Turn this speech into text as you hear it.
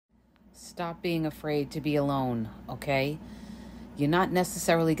Stop being afraid to be alone, okay? You're not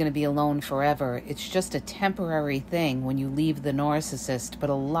necessarily going to be alone forever. It's just a temporary thing when you leave the narcissist, but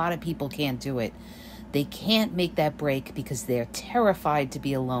a lot of people can't do it. They can't make that break because they're terrified to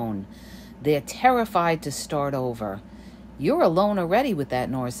be alone. They're terrified to start over. You're alone already with that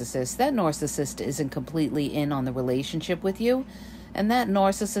narcissist. That narcissist isn't completely in on the relationship with you, and that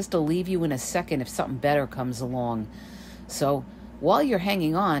narcissist will leave you in a second if something better comes along. So while you're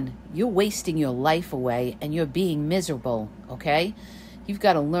hanging on, you're wasting your life away and you're being miserable, okay? You've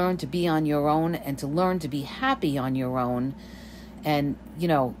got to learn to be on your own and to learn to be happy on your own. And,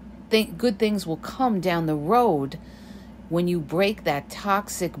 good things will come down the road when you break that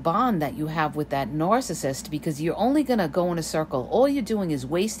toxic bond that you have with that narcissist, because you're only going to go in a circle. All you're doing is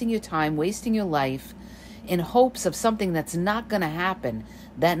wasting your time, wasting your life in hopes of something that's not going to happen.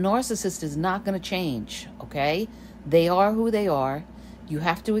 That narcissist is not going to change, okay? They are who they are. You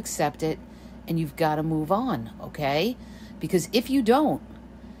have to accept it, and you've got to move on, okay? Because if you don't,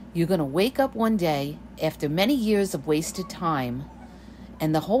 you're going to wake up one day after many years of wasted time,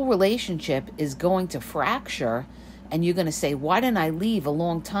 and the whole relationship is going to fracture, and you're going to say, why didn't I leave a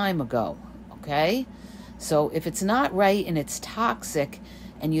long time ago, okay? So if it's not right and it's toxic,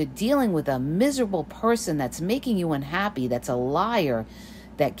 and you're dealing with a miserable person that's making you unhappy, that's a liar,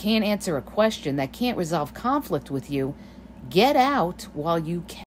 that can't answer a question, that can't resolve conflict with you, get out while you can.